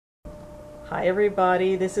Hi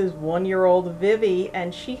everybody, this is 1-year-old Vivi,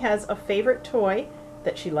 and she has a favorite toy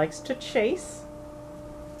that she likes to chase.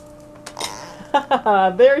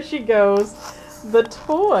 There she goes. The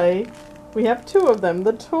toy, we have two of them.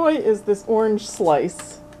 The toy is this orange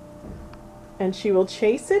slice, and she will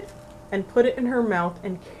chase it and put it in her mouth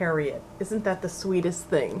and carry it. Isn't that the sweetest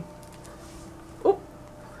thing? Oop.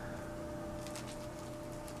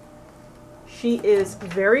 She is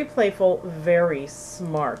very playful, very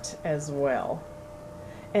smart as well.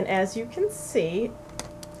 And as you can see,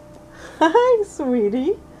 hi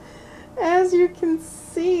sweetie, as you can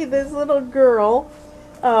see, this little girl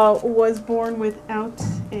was born without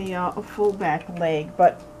a full back leg,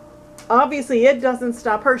 but obviously it doesn't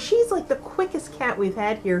stop her. She's like the quickest cat we've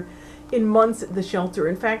had here in months at the shelter.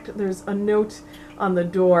 In fact, there's a note on the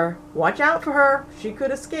door, watch out for her, she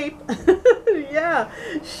could escape. Yeah,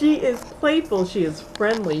 she is playful, she is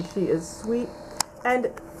friendly, she is sweet.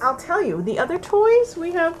 And I'll tell you, the other toys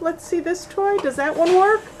we have, let's see this toy, does that one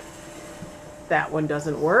work? That one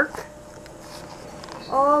doesn't work.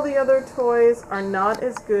 All the other toys are not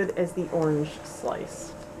as good as the orange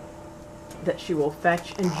slice that she will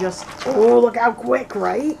fetch and just, oh, look how quick,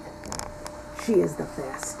 right? She is the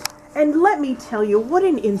best. And let me tell you, what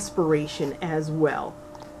an inspiration as well.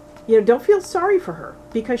 You know, don't feel sorry for her,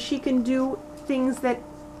 because she can do things that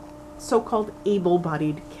so-called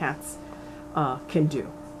able-bodied cats can do.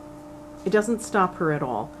 It doesn't stop her at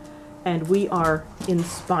all. And we are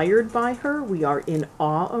inspired by her, we are in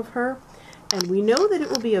awe of her, and we know that it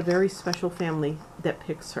will be a very special family that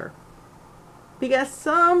picks her. Because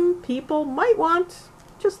some people might want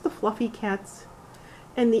just the fluffy cats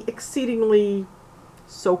and the exceedingly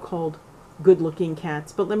so-called good-looking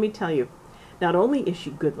cats. But let me tell you, not only is she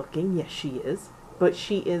good-looking, yes she is, but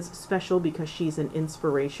she is special because she's an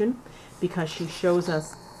inspiration, because she shows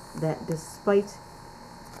us that despite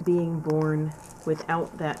being born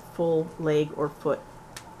without that full leg or foot,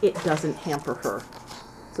 it doesn't hamper her.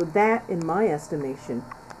 So that, in my estimation,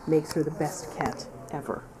 makes her the best cat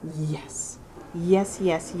ever. Yes. Yes,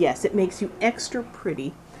 yes, yes. It makes you extra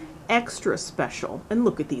pretty, extra special. And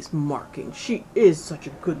look at these markings. She is such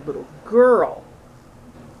a good little girl.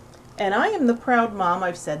 And I am the proud mom,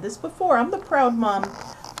 I've said this before, I'm the proud mom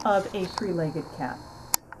of a three-legged cat.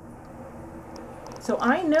 So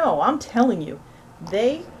I know, I'm telling you,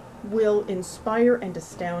 they will inspire and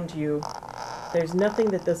astound you. There's nothing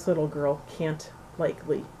that this little girl can't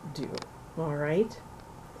likely do. All right?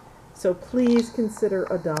 So please consider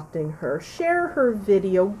adopting her. Share her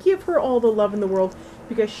video. Give her all the love in the world,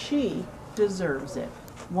 because she deserves it.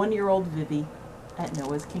 1-year-old Vivi at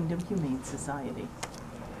Noah's Kingdom Humane Society.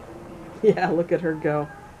 Yeah, look at her go.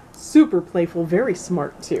 Super playful, very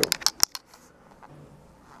smart too.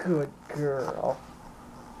 Good girl.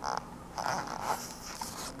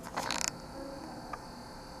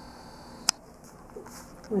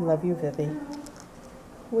 We love you, Vivi.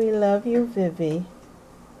 We love you, Vivi.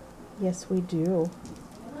 Yes, we do.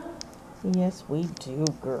 Yes, we do,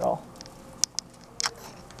 girl.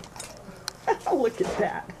 Look at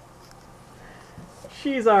that.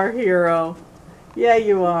 She's our hero. Yeah,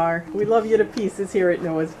 you are. We love you to pieces here at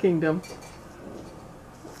Noah's Kingdom.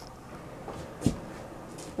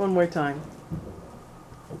 One more time.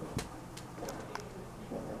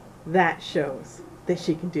 That shows that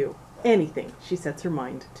she can do anything she sets her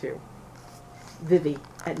mind to. Vivi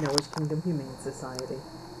at Noah's Kingdom Humane Society.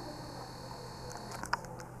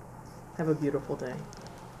 Have a beautiful day,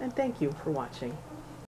 and thank you for watching.